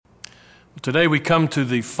Today we come to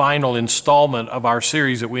the final installment of our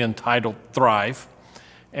series that we entitled Thrive.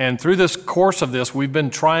 And through this course of this, we've been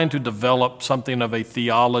trying to develop something of a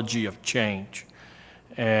theology of change.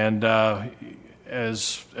 And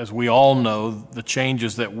as we all know, the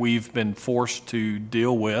changes that we've been forced to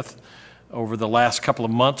deal with over the last couple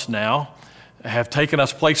of months now have taken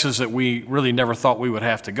us places that we really never thought we would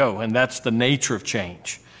have to go, and that's the nature of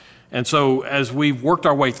change. And so as we've worked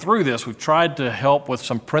our way through this, we've tried to help with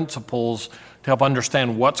some principles to help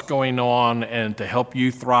understand what's going on and to help you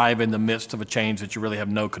thrive in the midst of a change that you really have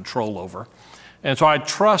no control over. And so I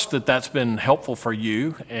trust that that's been helpful for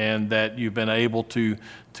you and that you've been able to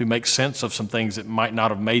make sense of some things that might not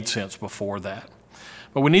have made sense before that.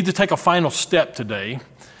 But we need to take a final step today,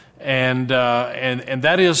 and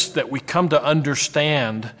that is that we come to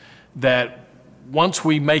understand that once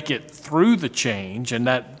we make it through the change, and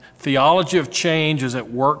that theology of change is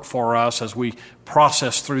at work for us as we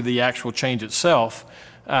process through the actual change itself,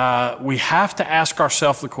 we have to ask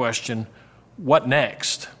ourselves the question, what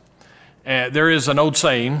next? There is an old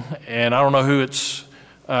saying, and I don't know who it's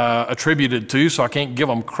attributed to, so I can't give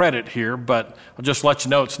them credit here, but I'll just let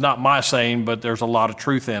you know it's not my saying, but there's a lot of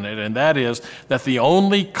truth in it, and that is that the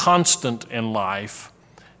only constant in life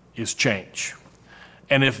is change.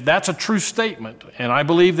 And if that's a true statement, and I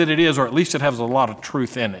believe that it is, or at least it has a lot of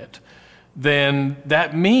truth in it, then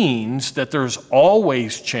that means that there's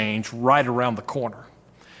always change right around the corner.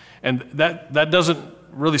 And that doesn't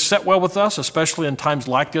really sit well with us, especially in times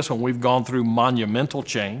like this when we've gone through monumental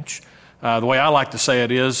change. The way I like to say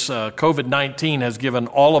it is COVID-19 has given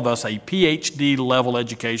all of us a PhD level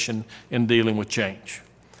education in dealing with change.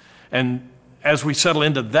 And as we settle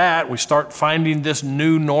into that, we start finding this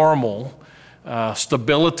new normal,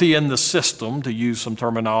 stability in the system, to use some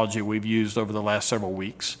terminology we've used over the last several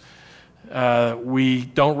weeks. We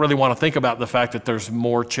don't really want to think about the fact that there's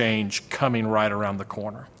more change coming right around the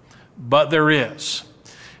corner. But there is.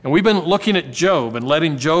 And we've been looking at Job and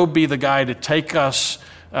letting Job be the guy to take us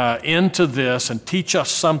into this and teach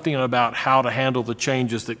us something about how to handle the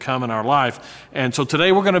changes that come in our life. And so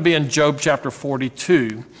today we're going to be in Job chapter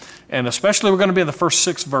 42, and especially we're going to be in the first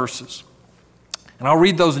 6 verses. And I'll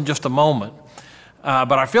read those in just a moment.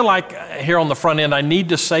 But I feel like here on the front end, I need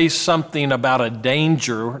to say something about a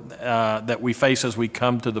danger that we face as we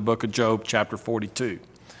come to the book of Job, chapter 42.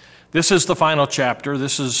 This is the final chapter.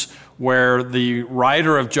 This is where the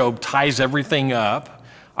writer of Job ties everything up.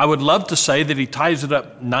 I would love to say that he ties it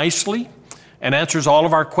up nicely and answers all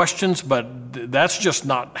of our questions, but that's just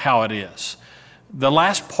not how it is. The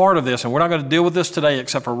last part of this, and we're not going to deal with this today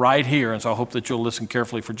except for right here, and so I hope that you'll listen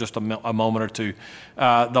carefully for just a moment or two.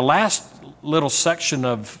 The last little section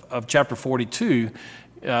of chapter 42,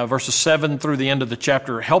 verses 7 through the end of the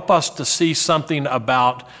chapter, help us to see something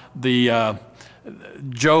about the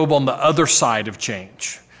Job on the other side of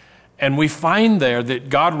change. And we find there that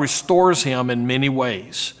God restores him in many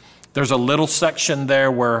ways. There's a little section there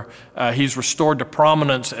where he's restored to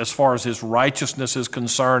prominence as far as his righteousness is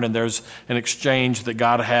concerned, and there's an exchange that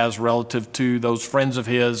God has relative to those friends of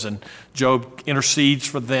his, and Job intercedes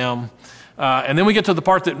for them. And then we get to the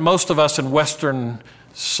part that most of us in Western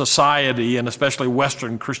society, and especially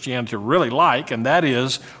Western Christianity, really like, and that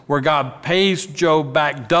is where God pays Job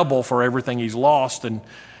back double for everything he's lost, and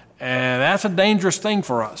that's a dangerous thing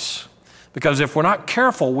for us. Because if we're not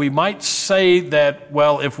careful, we might say that,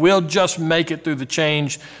 well, if we'll just make it through the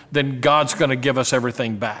change, then God's going to give us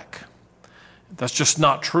everything back. That's just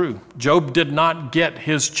not true. Job did not get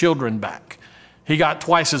his children back. He got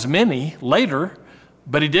twice as many later,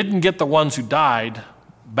 but he didn't get the ones who died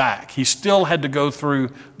back. He still had to go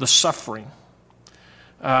through the suffering.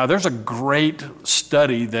 There's a great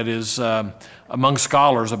study that is among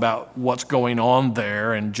scholars about what's going on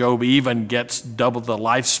there, and Job even gets double the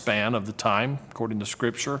lifespan of the time, according to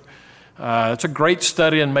Scripture. It's a great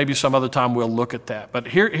study, and maybe some other time we'll look at that. But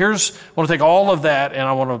I want to take all of that, and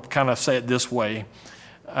I want to kind of say it this way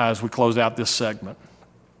as we close out this segment.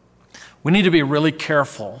 We need to be really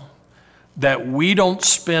careful that we don't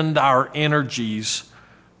spend our energies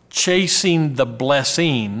chasing the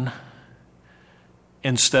blessing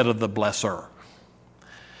instead of the blesser.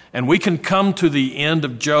 And we can come to the end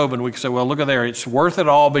of Job and we can say, well, look at there, it's worth it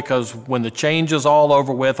all because when the change is all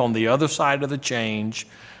over with, on the other side of the change,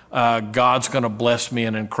 God's going to bless me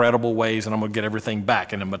in incredible ways and I'm going to get everything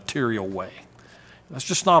back in a material way. That's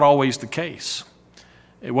just not always the case.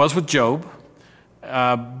 It was with Job,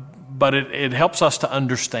 but it helps us to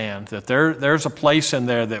understand that there's a place in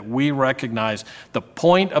there that we recognize the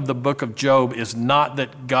point of the book of Job is not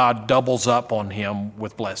that God doubles up on him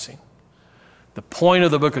with blessing. The point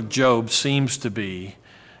of the book of Job seems to be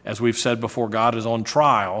As we've said before, God is on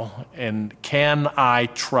trial, and can I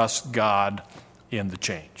trust God in the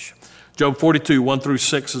change? Job 42, 1 through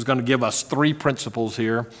 6 is going to give us three principles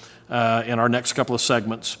here in our next couple of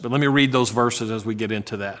segments. But let me read those verses as we get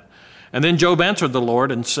into that. And then Job answered the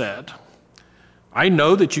Lord and said, I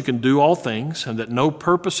know that you can do all things, and that no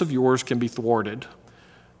purpose of yours can be thwarted.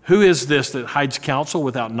 Who is this that hides counsel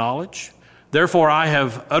without knowledge? Therefore I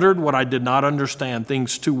have uttered what I did not understand,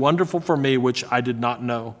 things too wonderful for me which I did not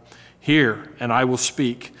know. Hear, and I will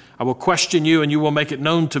speak. I will question you, and you will make it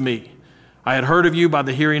known to me. I had heard of you by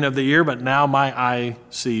the hearing of the ear, but now my eye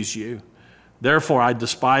sees you. Therefore I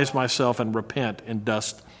despise myself and repent in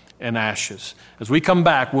dust and ashes. As we come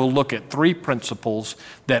back, we'll look at three principles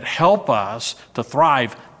that help us to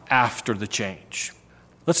thrive after the change.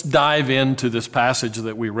 Let's dive into this passage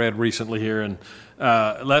that we read recently here, and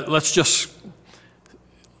let's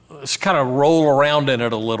kind of roll around in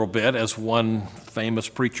it a little bit, as one famous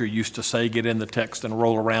preacher used to say, get in the text and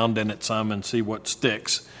roll around in it some and see what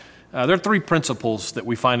sticks. There are three principles that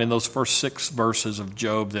we find in those first 6 verses of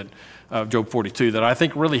Job, Job 42, that I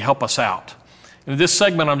think really help us out. In this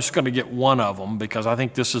segment, I'm just going to get one of them because I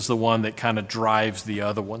think this is the one that kind of drives the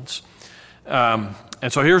other ones. And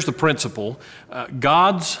so here's the principle.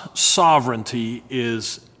 God's sovereignty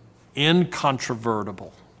is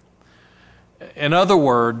incontrovertible. In other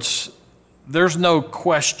words, there's no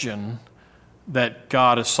question that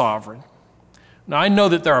God is sovereign. Now, I know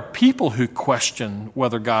that there are people who question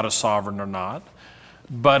whether God is sovereign or not,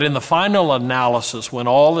 but in the final analysis, when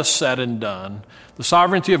all is said and done, the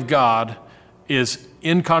sovereignty of God is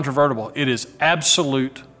incontrovertible. It is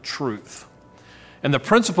absolute truth. And the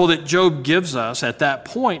principle that Job gives us at that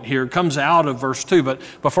point here comes out of verse 2. But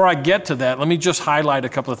before I get to that, let me just highlight a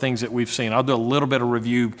couple of things that we've seen. I'll do a little bit of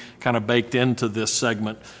review kind of baked into this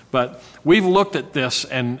segment. But we've looked at this,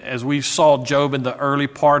 and as we saw Job in the early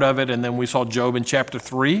part of it, and then we saw Job in chapter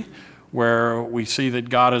 3, where we see that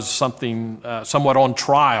God is somewhat on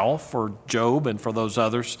trial for Job and for those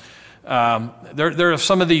others. There are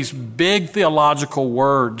some of these big theological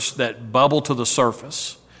words that bubble to the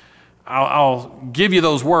surface. I'll give you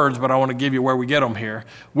those words, but I want to give you where we get them here.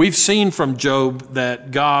 We've seen from Job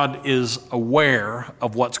that God is aware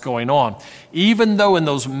of what's going on. Even though in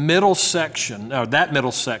that middle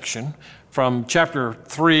section, from chapter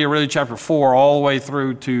 3, or really chapter 4, all the way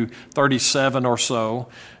through to 37 or so,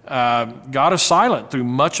 God is silent through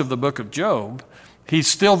much of the book of Job. He's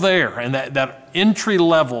still there. And that entry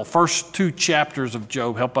level, first 2 chapters of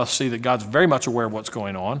Job help us see that God's very much aware of what's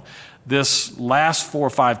going on. This last 4 or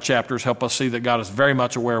 5 chapters help us see that God is very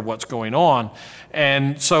much aware of what's going on.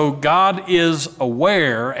 And so God is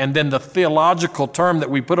aware, and then the theological term that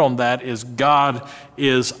we put on that is God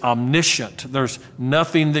is omniscient. There's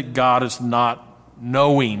nothing that God is not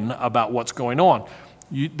knowing about what's going on.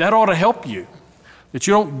 That ought to help you, that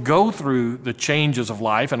you don't go through the changes of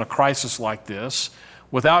life in a crisis like this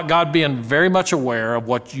without God being very much aware of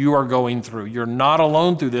what you are going through. You're not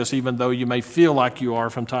alone through this, even though you may feel like you are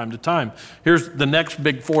from time to time. Here's the next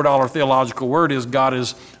big $4 theological word is God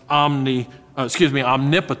is omnipotent.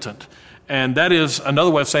 And that is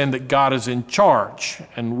another way of saying that God is in charge.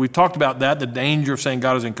 And we talked about that, the danger of saying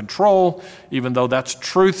God is in control, even though that's a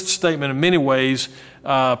truth statement in many ways.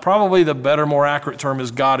 Probably the better, more accurate term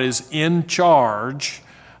is God is in charge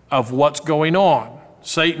of what's going on.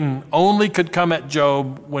 Satan only could come at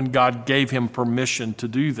Job when God gave him permission to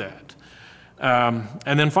do that.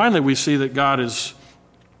 And then finally, we see that God is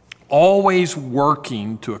always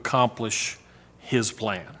working to accomplish his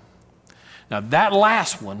plan. Now, that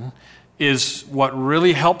last one is what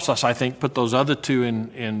really helps us, I think, put those other two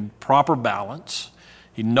in proper balance.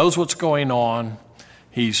 He knows what's going on.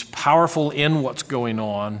 He's powerful in what's going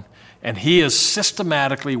on. And he is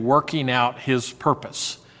systematically working out his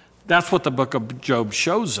purpose. That's what the book of Job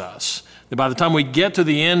shows us. That by the time we get to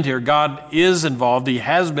the end here, God is involved. He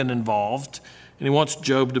has been involved. And he wants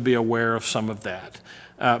Job to be aware of some of that.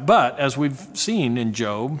 But as we've seen in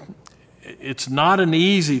Job, it's not an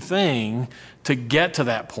easy thing to get to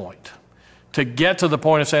that point. To get to the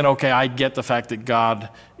point of saying, okay, I get the fact that God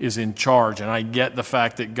is in charge, and I get the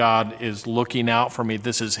fact that God is looking out for me.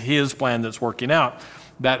 This is his plan that's working out.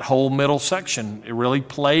 That whole middle section, it really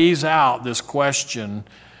plays out this question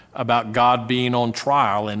about God being on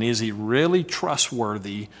trial, and is he really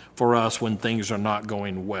trustworthy for us when things are not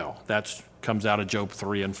going well? That comes out of Job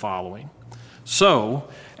 3 and following. So,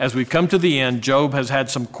 as we come to the end, Job has had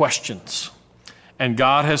some questions, and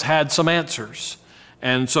God has had some answers.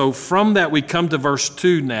 And so from that, we come to verse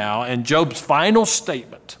 2 now, and Job's final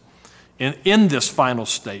statement. In this final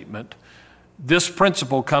statement, this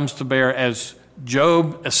principle comes to bear as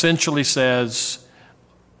Job essentially says,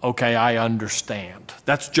 okay, I understand.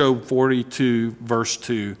 That's Job 42, verse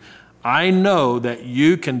 2. I know that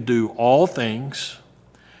you can do all things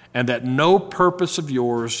and that no purpose of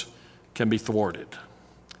yours can be thwarted.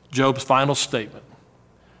 Job's final statement.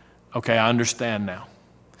 Okay, I understand now.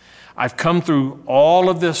 I've come through all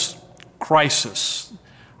of this crisis.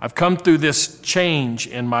 I've come through this change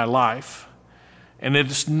in my life, and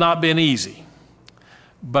it's not been easy.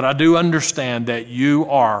 But I do understand that you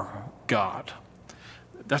are God.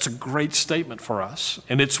 That's a great statement for us.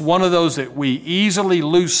 And it's one of those that we easily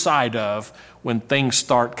lose sight of when things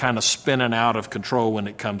start kind of spinning out of control when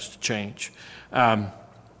it comes to change. And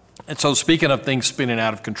so speaking of things spinning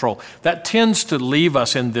out of control, that tends to leave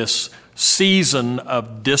us in this season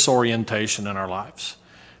of disorientation in our lives.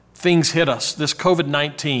 Things hit us. This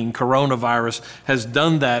COVID-19 coronavirus has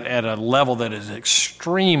done that at a level that is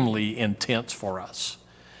extremely intense for us.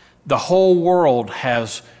 The whole world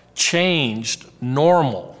has changed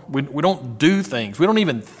normal. We don't do things. We don't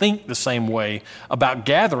even think the same way about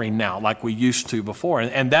gathering now like we used to before.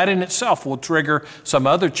 And that in itself will trigger some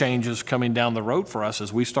other changes coming down the road for us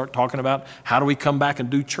as we start talking about how do we come back and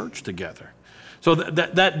do church together. So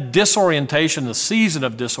that disorientation, the season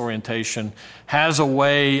of disorientation, has a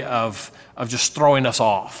way of just throwing us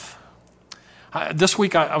off. This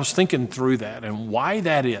week I was thinking through that and why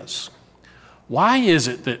that is. Why is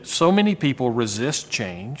it that so many people resist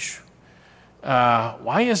change?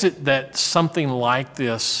 Why is it that something like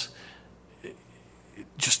this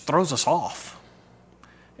just throws us off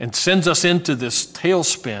and sends us into this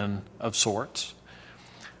tailspin of sorts?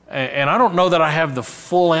 And I don't know that I have the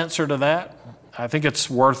full answer to that. I think it's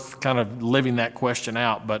worth kind of living that question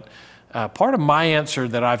out. But part of my answer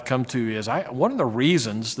that I've come to is one of the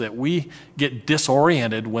reasons that we get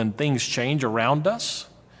disoriented when things change around us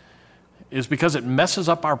is because it messes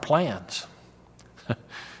up our plans.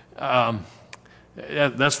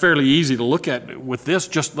 That's fairly easy to look at with this.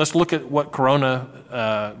 Just let's look at what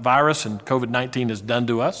coronavirus and COVID-19 has done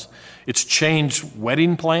to us. It's changed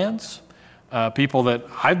wedding plans. People that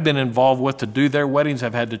I've been involved with to do their weddings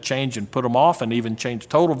have had to change and put them off and even change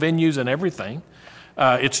total venues and everything.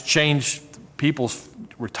 It's changed people's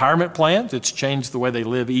retirement plans. It's changed the way they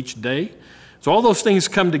live each day. So all those things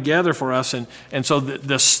come together for us, and so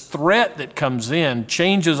this threat that comes in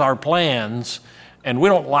changes our plans, and we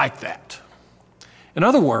don't like that. In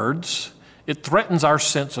other words, it threatens our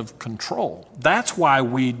sense of control. That's why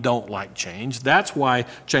we don't like change. That's why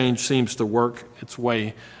change seems to work its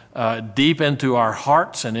way deep into our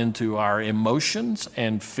hearts and into our emotions,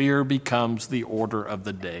 and fear becomes the order of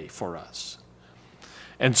the day for us.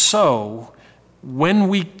 And so when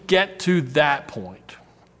we get to that point,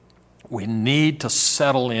 we need to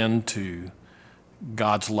settle into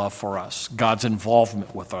God's love for us, God's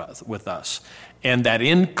involvement with us, and that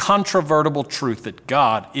incontrovertible truth that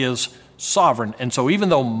God is sovereign. And so even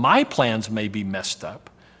though my plans may be messed up,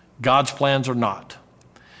 God's plans are not.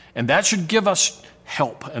 And that should give us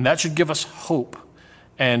help, and that should give us hope,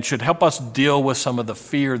 and should help us deal with some of the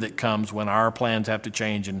fear that comes when our plans have to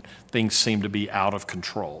change and things seem to be out of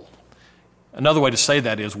control. Another way to say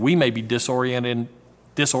that is we may be disoriented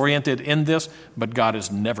in this, but God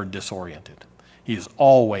is never disoriented. He is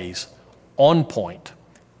always on point,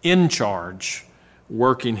 in charge,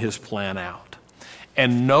 working his plan out.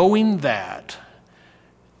 And knowing that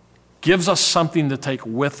gives us something to take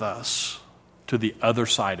with us to the other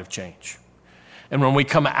side of change. And when we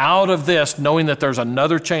come out of this, knowing that there's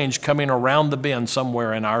another change coming around the bend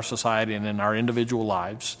somewhere in our society and in our individual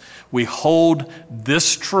lives, we hold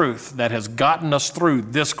this truth that has gotten us through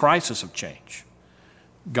this crisis of change.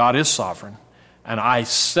 God is sovereign, and I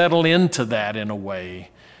settle into that in a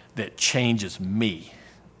way that changes me,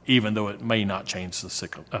 even though it may not change the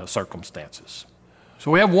circumstances.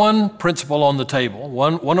 So we have one principle on the table,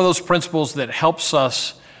 one of those principles that helps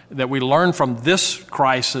us, that we learn from this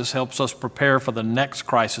crisis, helps us prepare for the next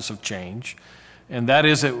crisis of change, and that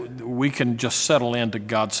is that we can just settle into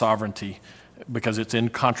God's sovereignty because it's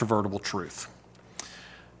incontrovertible truth.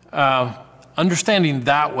 Understanding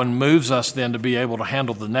that one moves us then to be able to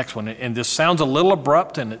handle the next one. And this sounds a little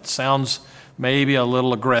abrupt, and it sounds maybe a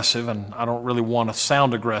little aggressive, and I don't really want to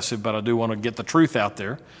sound aggressive, but I do want to get the truth out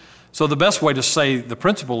there. So the best way to say the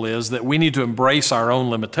principle is that we need to embrace our own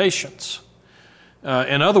limitations.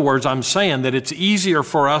 In other words, I'm saying that it's easier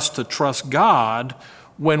for us to trust God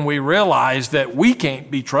when we realize that we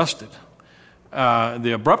can't be trusted.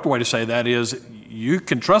 The abrupt way to say that is you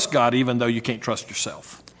can trust God even though you can't trust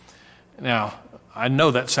yourself. Now, I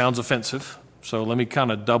know that sounds offensive, so let me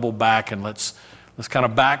kind of double back and let's kind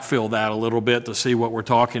of backfill that a little bit to see what we're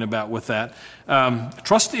talking about with that.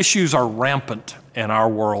 Trust issues are rampant in our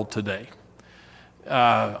world today.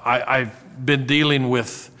 I've been dealing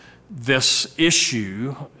with this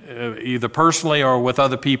issue, either personally or with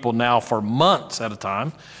other people now for months at a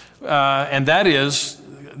time, and that is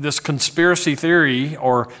this conspiracy theory,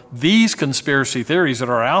 or these conspiracy theories that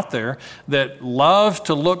are out there that love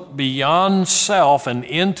to look beyond self and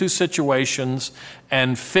into situations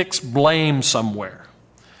and fix blame somewhere.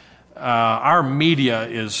 Our media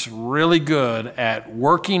is really good at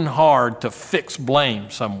working hard to fix blame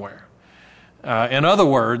somewhere. In other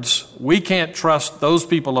words, we can't trust those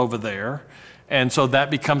people over there, and so that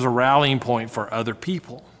becomes a rallying point for other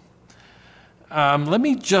people. Let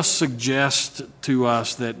me just suggest to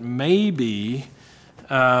us that maybe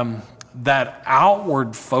that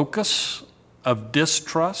outward focus of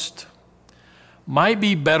distrust might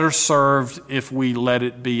be better served if we let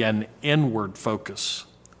it be an inward focus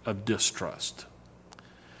of distrust.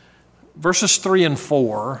 Verses 3 and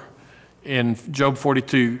 4 in Job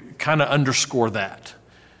 42 kind of underscore that.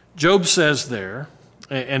 Job says there,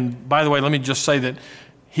 and by the way, let me just say that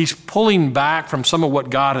he's pulling back from some of what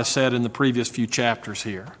God has said in the previous few chapters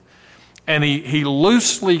here. And he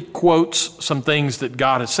loosely quotes some things that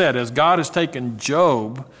God has said. As God has taken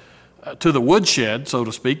Job to the woodshed, so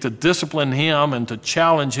to speak, to discipline him and to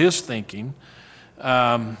challenge his thinking,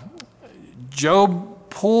 Job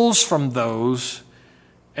pulls from those,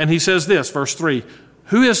 and he says this, verse 3,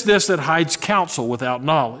 "Who is this that hides counsel without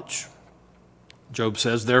knowledge?" Job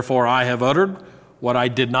says, "Therefore I have uttered what I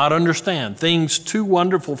did not understand, things too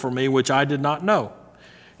wonderful for me which I did not know."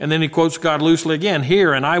 And then he quotes God loosely again,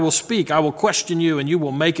 "Hear, and I will speak. I will question you, and you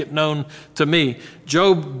will make it known to me."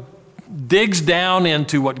 Job digs down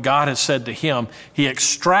into what God has said to him. He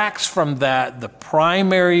extracts from that the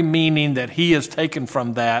primary meaning that he has taken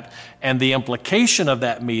from that and the implication of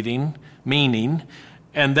that meaning,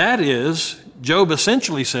 and that is, Job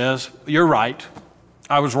essentially says, "You're right,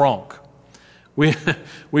 I was wrong."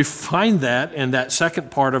 We find that in that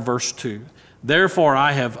second part of verse 2. "Therefore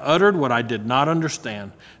I have uttered what I did not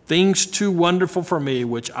understand, things too wonderful for me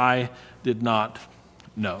which I did not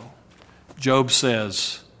know." Job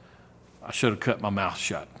says, I should have cut my mouth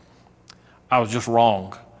shut. I was just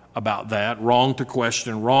wrong about that, wrong to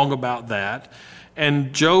question, wrong about that.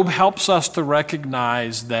 And Job helps us to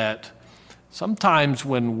recognize that sometimes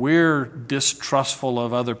when we're distrustful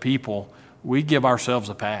of other people, we give ourselves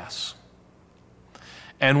a pass.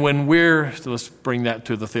 And when let's bring that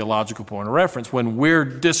to the theological point of reference, when we're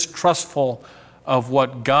distrustful of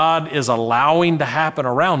what God is allowing to happen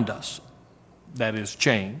around us, that is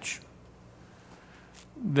change,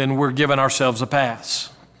 then we're giving ourselves a pass.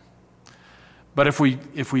 But if we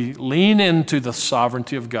lean into the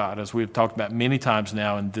sovereignty of God, as we've talked about many times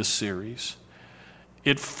now in this series,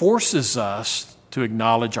 it forces us to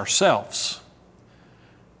acknowledge ourselves.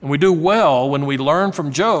 And we do well when we learn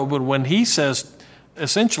from Job, when he says,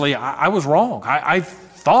 essentially, I was wrong. I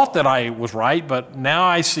thought that I was right, but now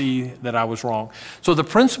I see that I was wrong. So the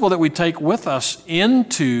principle that we take with us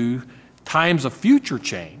into times of future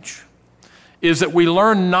change is that we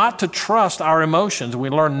learn not to trust our emotions. We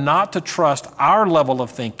learn not to trust our level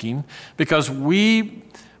of thinking because we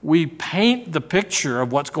paint the picture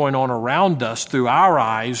of what's going on around us through our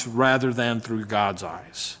eyes rather than through God's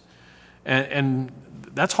eyes. And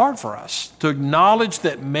that's hard for us to acknowledge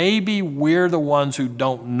that maybe we're the ones who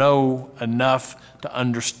don't know enough to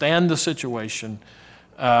understand the situation.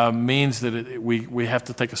 Means that we have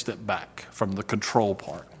to take a step back from the control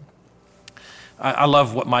part. I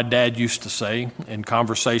love what my dad used to say in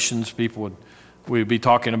conversations. We'd be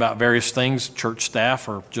talking about various things, church staff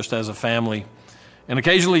or just as a family. And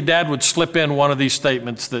occasionally Dad would slip in one of these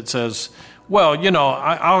statements that says, "Well,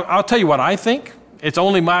 I'll tell you what I think. It's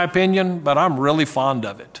only my opinion, but I'm really fond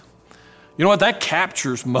of it." You know what? That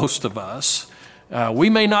captures most of us. We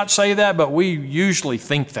may not say that, but we usually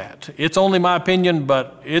think that. It's only my opinion,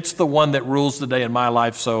 but it's the one that rules the day in my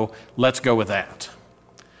life, so let's go with that.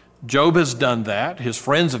 Job has done that. His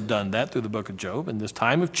friends have done that through the book of Job. In this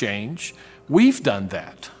time of change, we've done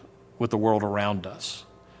that with the world around us.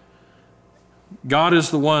 God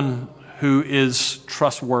is the one who is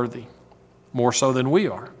trustworthy, more so than we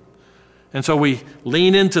are. And so we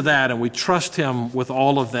lean into that and we trust him with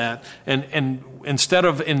all of that. And instead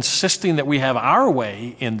of insisting that we have our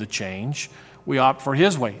way in the change, we opt for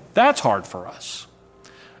his way. That's hard for us.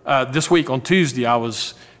 This week on Tuesday, I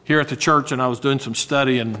was here at the church and I was doing some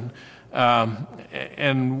study and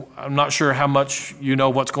I'm not sure how much you know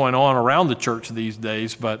what's going on around the church these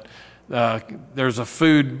days, but there's a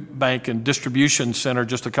food bank and distribution center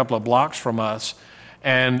just a couple of blocks from us.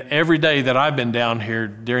 And every day that I've been down here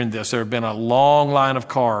during this, there have been a long line of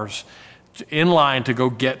cars in line to go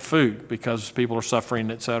get food because people are suffering,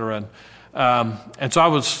 et cetera. And so I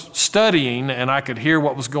was studying, and I could hear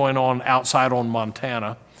what was going on outside on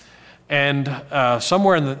Montana. And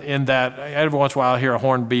somewhere in that, every once in a while I hear a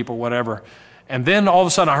horn beep or whatever. And then all of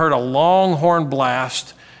a sudden I heard a long horn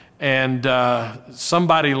blast, and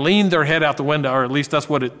somebody leaned their head out the window, or at least that's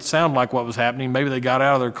what it sounded like what was happening. Maybe they got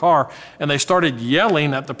out of their car, and they started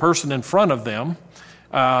yelling at the person in front of them.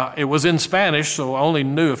 It was in Spanish, so I only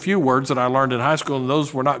knew a few words that I learned in high school, and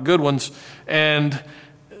those were not good ones. And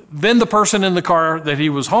then the person in the car that he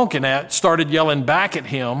was honking at started yelling back at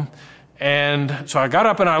him. And so I got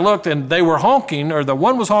up and I looked, and they were honking, or the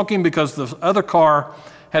one was honking because the other car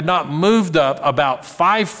had not moved up about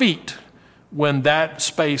 5 feet when that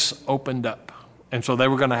space opened up. And so they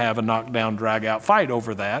were going to have a knockdown, drag-out fight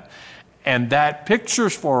over that. And that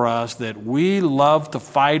pictures for us that we love to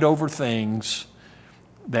fight over things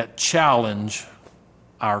that challenge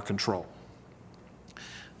our control.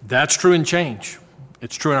 That's true in change.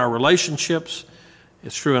 It's true in our relationships.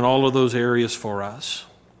 It's true in all of those areas for us.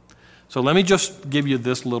 So let me just give you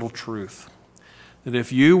this little truth, that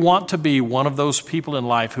if you want to be one of those people in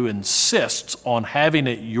life who insists on having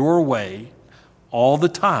it your way all the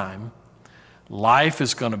time, life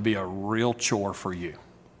is going to be a real chore for you,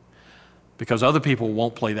 because other people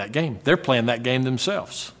won't play that game. They're playing that game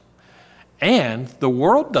themselves. And the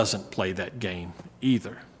world doesn't play that game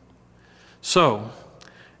either. So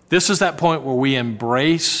this is that point where we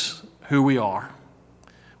embrace who we are.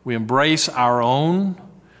 We embrace our own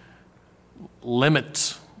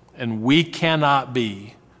limits, and we cannot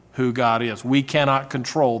be who God is. We cannot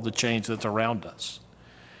control the change that's around us.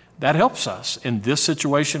 That helps us. In this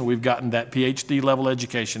situation, we've gotten that PhD level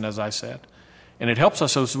education, as I said. And it helps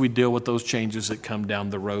us as we deal with those changes that come down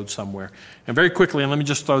the road somewhere. And very quickly, and let me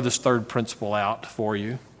just throw this third principle out for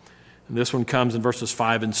you. And this one comes in verses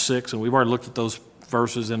 5 and 6, and we've already looked at those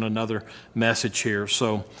verses in another message here.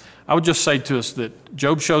 So I would just say to us that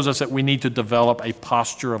Job shows us that we need to develop a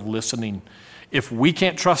posture of listening. If we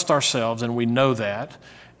can't trust ourselves, and we know that,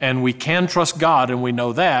 and we can trust God, and we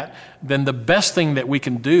know that, then the best thing that we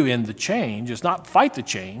can do in the change is not fight the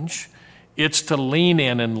change. It's to lean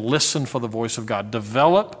in and listen for the voice of God.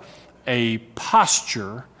 Develop a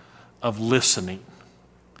posture of listening.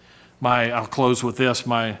 I'll close with this.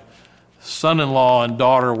 My son-in-law and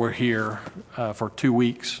daughter were here for 2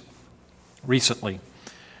 weeks recently.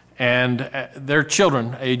 And their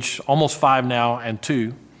children, age almost 5 now and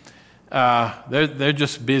 2, they're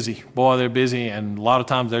just busy. Boy, they're busy, and a lot of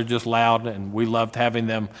times they're just loud, and we loved having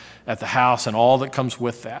them at the house and all that comes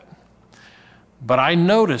with that. But I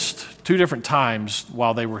noticed 2 different times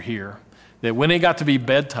while they were here that when it got to be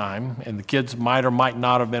bedtime, and the kids might or might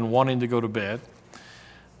not have been wanting to go to bed,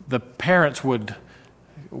 the parents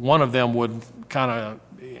one of them would kind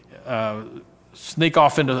of sneak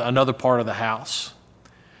off into another part of the house.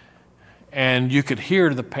 And you could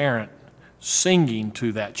hear the parent singing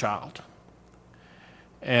to that child.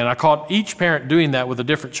 And I caught each parent doing that with a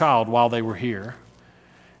different child while they were here.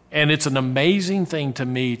 And it's an amazing thing to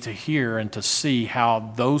me to hear and to see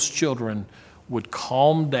how those children would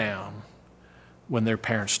calm down when their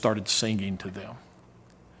parents started singing to them.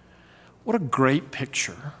 What a great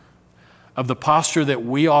picture of the posture that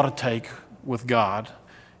we ought to take with God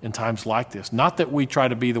in times like this. Not that we try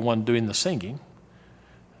to be the one doing the singing.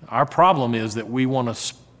 Our problem is that we want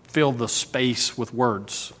to fill the space with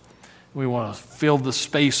words. We want to fill the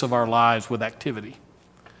space of our lives with activity.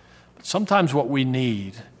 But sometimes what we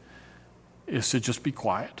need is to just be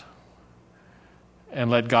quiet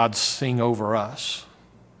and let God sing over us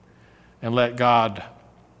and let God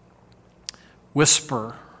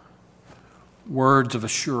whisper words of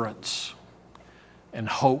assurance and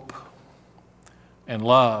hope and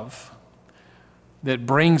love that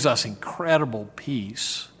brings us incredible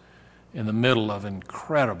peace in the middle of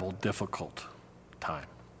incredible difficult time.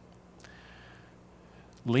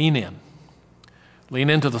 Lean in. Lean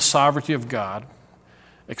into the sovereignty of God.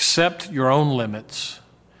 Accept your own limits.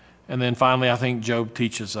 And then finally, I think Job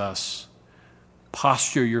teaches us,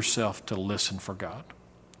 posture yourself to listen for God.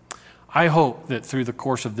 I hope that through the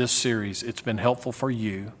course of this series, it's been helpful for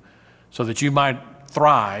you so that you might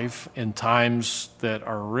thrive in times that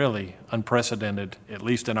are really unprecedented, at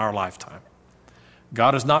least in our lifetime.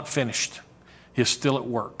 God is not finished. He's still at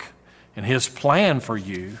work. And his plan for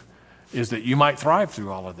you is that you might thrive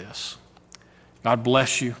through all of this. God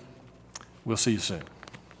bless you. We'll see you soon.